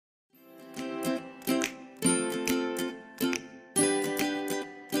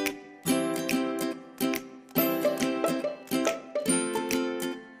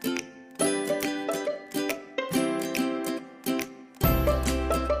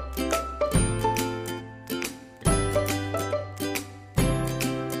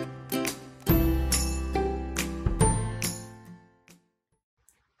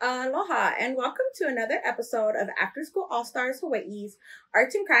Aloha and welcome to another episode of After School All Stars Hawaii's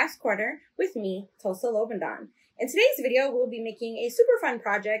Arts and Crafts Corner with me, Tosa Lobendan. In today's video, we'll be making a super fun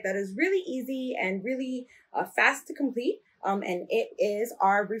project that is really easy and really fast to complete. And it is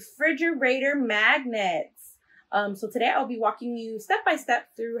our refrigerator magnets. So today I'll be walking you step by step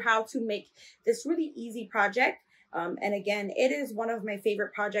through how to make this really easy project. And again, it is one of my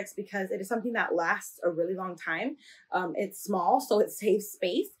favorite projects because it is something that lasts a really long time. It's small, so it saves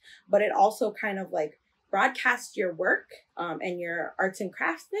space, but it also kind of like broadcasts your work and your arts and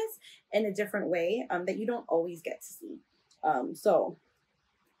craftsness in a different way that you don't always get to see. So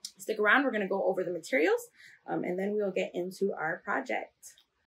stick around, we're gonna go over the materials and then we'll get into our project.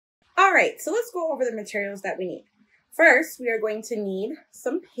 All right, so let's go over the materials that we need. First, we are going to need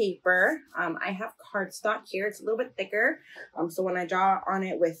some paper. I have cardstock here. It's a little bit thicker. So when I draw on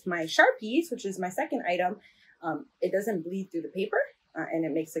it with my Sharpies, which is my second item, it doesn't bleed through the paper and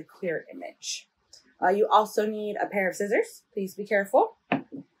it makes a clear image. You also need a pair of scissors. Please be careful.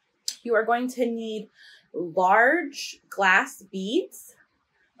 You are going to need large glass beads.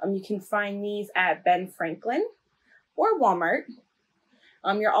 You can find these at Ben Franklin or Walmart.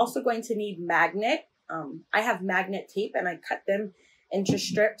 You're also going to need magnet. I have magnet tape and I cut them into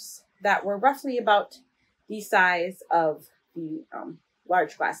strips that were roughly about the size of the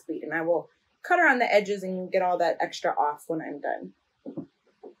large glass bead. And I will cut around the edges and get all that extra off when I'm done.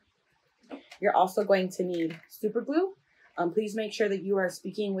 You're also going to need super glue. Please make sure that you are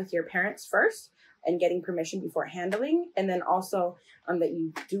speaking with your parents first and getting permission before handling. And then also that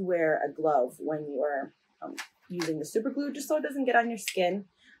you do wear a glove when you are using the super glue, just so it doesn't get on your skin.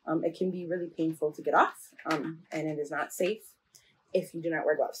 It can be really painful to get off, and it is not safe if you do not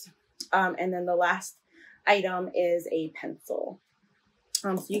wear gloves. And then the last item is a pencil.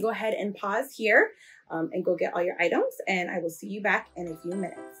 So you go ahead and pause here and go get all your items, and I will see you back in a few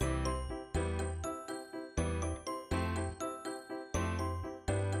minutes.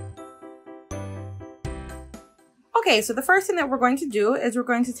 Okay, so the first thing that we're going to do is we're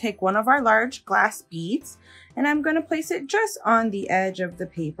going to take one of our large glass beads and I'm going to place it just on the edge of the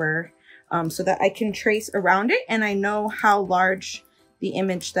paper so that I can trace around it and I know how large the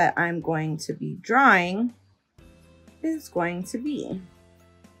image that I'm going to be drawing is going to be.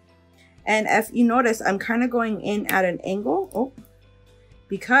 And if you notice, I'm kind of going in at an angle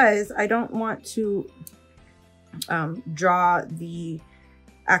because I don't want to draw the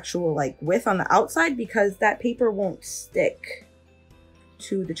actual like width on the outside because that paper won't stick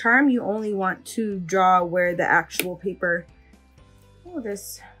to the charm. You only want to draw where the actual paper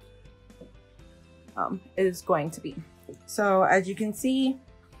is going to be. So as you can see,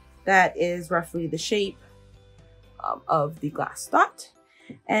 that is roughly the shape of the glass dot.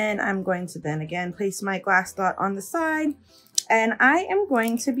 And I'm going to then again place my glass dot on the side. And I am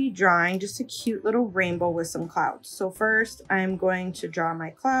going to be drawing just a cute little rainbow with some clouds. So first I'm going to draw my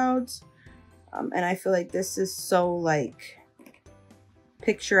clouds. And I feel like this is so like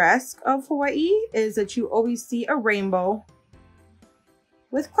picturesque of Hawaii, is that you always see a rainbow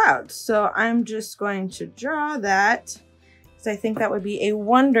with clouds. So I'm just going to draw that because I think that would be a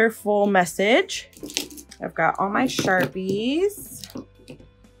wonderful message. I've got all my Sharpies.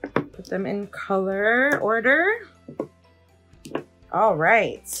 Put them in color order. All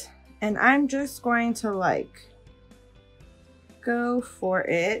right, and I'm just going to like go for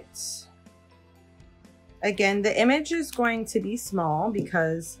it. Again, the image is going to be small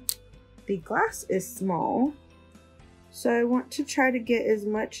because the glass is small. So I want to try to get as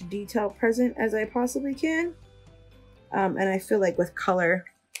much detail present as I possibly can. And I feel like with color,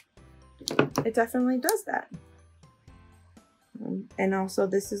 it definitely does that. And also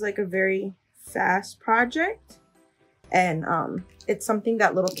this is like a very fast project. And it's something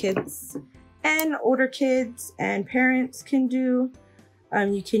that little kids and older kids and parents can do.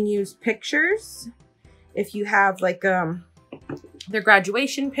 You can use pictures if you have like their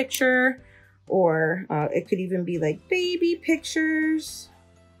graduation picture, or it could even be like baby pictures.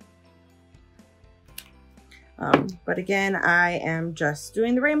 But again, I am just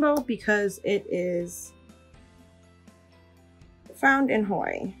doing the rainbow because it is found in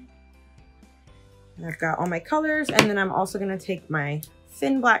Hawaii. And I've got all my colors, and then I'm also going to take my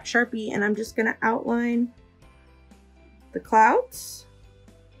thin black Sharpie and I'm just going to outline the clouds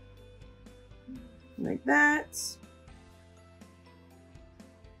like that.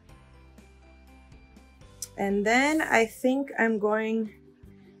 And then I think I'm going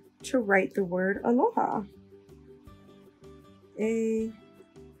to write the word aloha. A-L-O-H-A.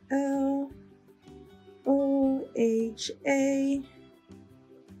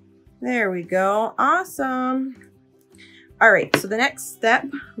 There we go. Awesome. All right, so the next step,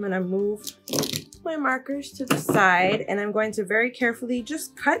 I'm gonna move my markers to the side, and I'm going to very carefully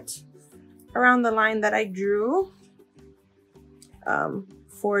just cut around the line that I drew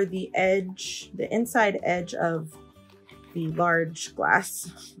for the edge, the inside edge of the large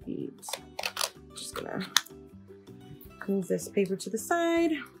glass beads. Just gonna move this paper to the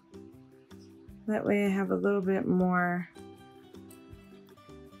side. That way I have a little bit more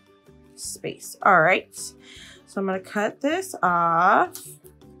space. All right, so I'm gonna cut this off.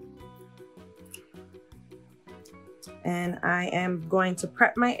 And I am going to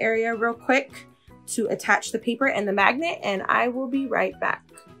prep my area real quick to attach the paper and the magnet, and I will be right back.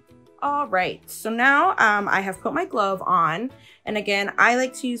 All right, so now I have put my glove on. And again, I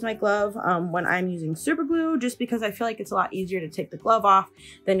like to use my glove when I'm using super glue, just because I feel like it's a lot easier to take the glove off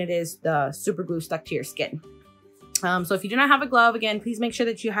than it is the super glue stuck to your skin. So if you do not have a glove, again, please make sure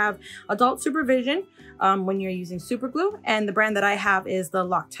that you have adult supervision when you're using super glue. And the brand that I have is the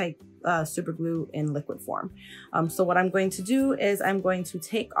Loctite super glue in liquid form. So what I'm going to do is I'm going to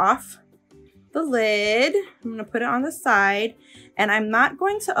take off the lid. I'm going to put it on the side, and I'm not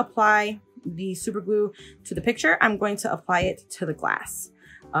going to apply the super glue to the picture. I'm going to apply it to the glass.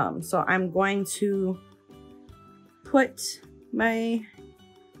 So I'm going to put my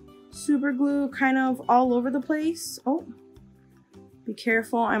super glue kind of all over the place. Oh, be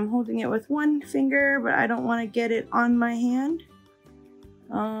careful. I'm holding it with one finger, but I don't want to get it on my hand.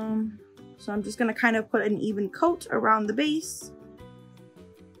 So I'm just going to kind of put an even coat around the base.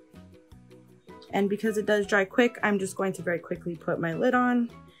 And because it does dry quick, I'm just going to very quickly put my lid on.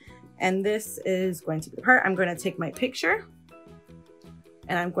 And this is going to be the part. I'm going to take my picture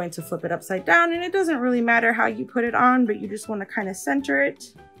and I'm going to flip it upside down. And it doesn't really matter how you put it on, but you just want to kind of center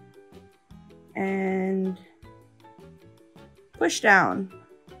it and push down.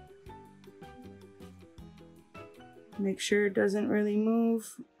 Make sure it doesn't really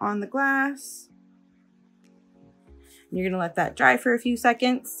move on the glass. You're going to let that dry for a few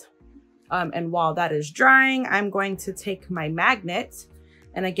seconds. And while that is drying, I'm going to take my magnet.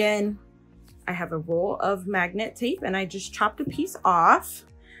 And again, I have a roll of magnet tape and I just chopped a piece off.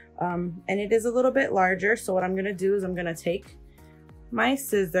 And it is a little bit larger. So what I'm going to do is I'm going to take my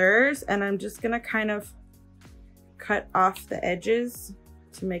scissors and I'm just going to kind of cut off the edges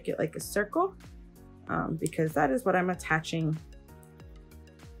to make it like a circle. Because that is what I'm attaching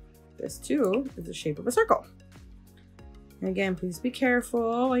this to, is the shape of a circle. And again, please be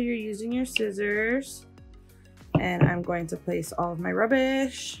careful while you're using your scissors. And I'm going to place all of my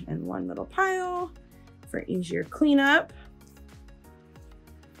rubbish in one little pile for easier cleanup.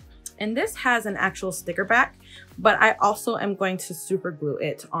 And this has an actual sticker back, but I also am going to super glue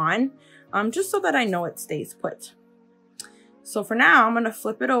it on, just so that I know it stays put. So for now, I'm gonna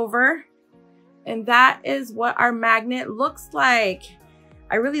flip it over, and that is what our magnet looks like.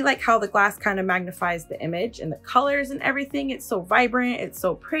 I really like how the glass kind of magnifies the image and the colors and everything. It's so vibrant, it's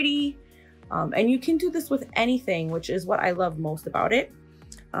so pretty. And you can do this with anything, which is what I love most about it.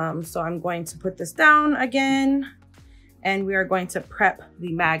 So I'm going to put this down again, and we are going to prep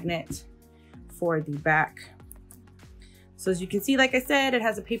the magnet for the back. So as you can see, like I said, it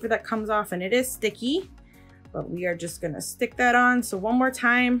has a paper that comes off and it is sticky, but we are just gonna stick that on. So one more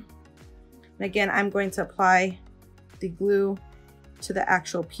time. And again, I'm going to apply the glue to the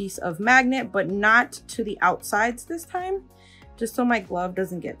actual piece of magnet, but not to the outsides this time, just so my glove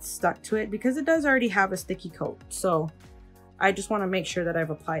doesn't get stuck to it, because it does already have a sticky coat. So I just want to make sure that I've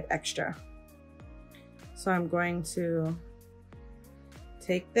applied extra. So I'm going to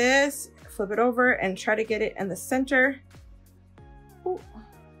take this, flip it over, and try to get it in the center. Ooh.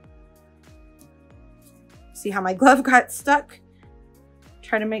 See how my glove got stuck?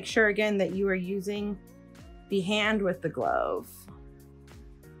 Try to make sure again that you are using the hand with the glove.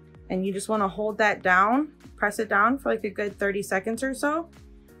 And you just want to hold that down, press it down for like a good 30 seconds or so.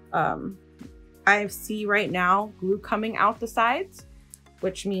 I see right now glue coming out the sides,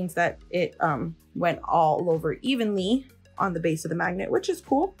 which means that it went all over evenly on the base of the magnet, which is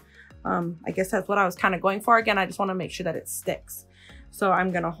cool. I guess that's what I was kind of going for. Again, I just want to make sure that it sticks. So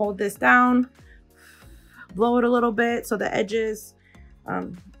I'm going to hold this down, blow it a little bit so the edges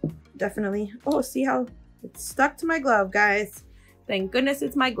definitely, oh, see how it's stuck to my glove, guys. Thank goodness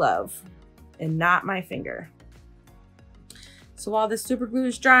it's my glove and not my finger. So while this super glue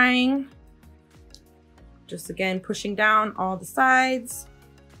is drying, just again pushing down all the sides,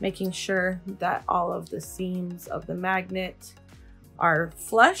 making sure that all of the seams of the magnet are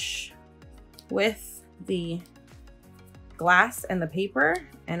flush with the glass and the paper,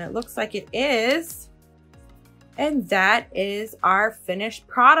 and it looks like it is. And that is our finished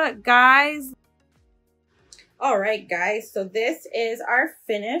product, guys. All right, guys. So this is our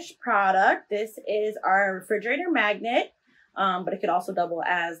finished product. This is our refrigerator magnet, but it could also double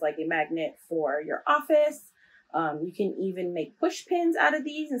as like a magnet for your office. You can even make push pins out of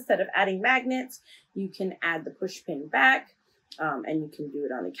these. Instead of adding magnets, you can add the push pin back, and you can do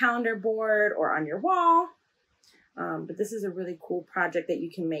it on the calendar board or on your wall. But this is a really cool project that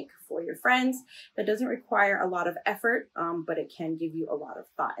you can make for your friends that doesn't require a lot of effort, but it can give you a lot of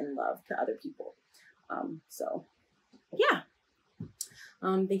thought and love to other people. So yeah.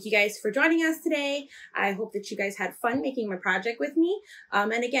 Thank you guys for joining us today. I hope that you guys had fun making my project with me.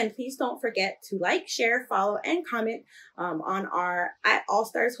 And again, please don't forget to like, share, follow, and comment on our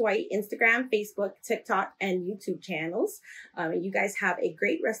 @AllstarsHawaii Instagram, Facebook, TikTok, and YouTube channels. And you guys have a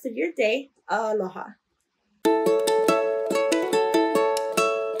great rest of your day. Aloha.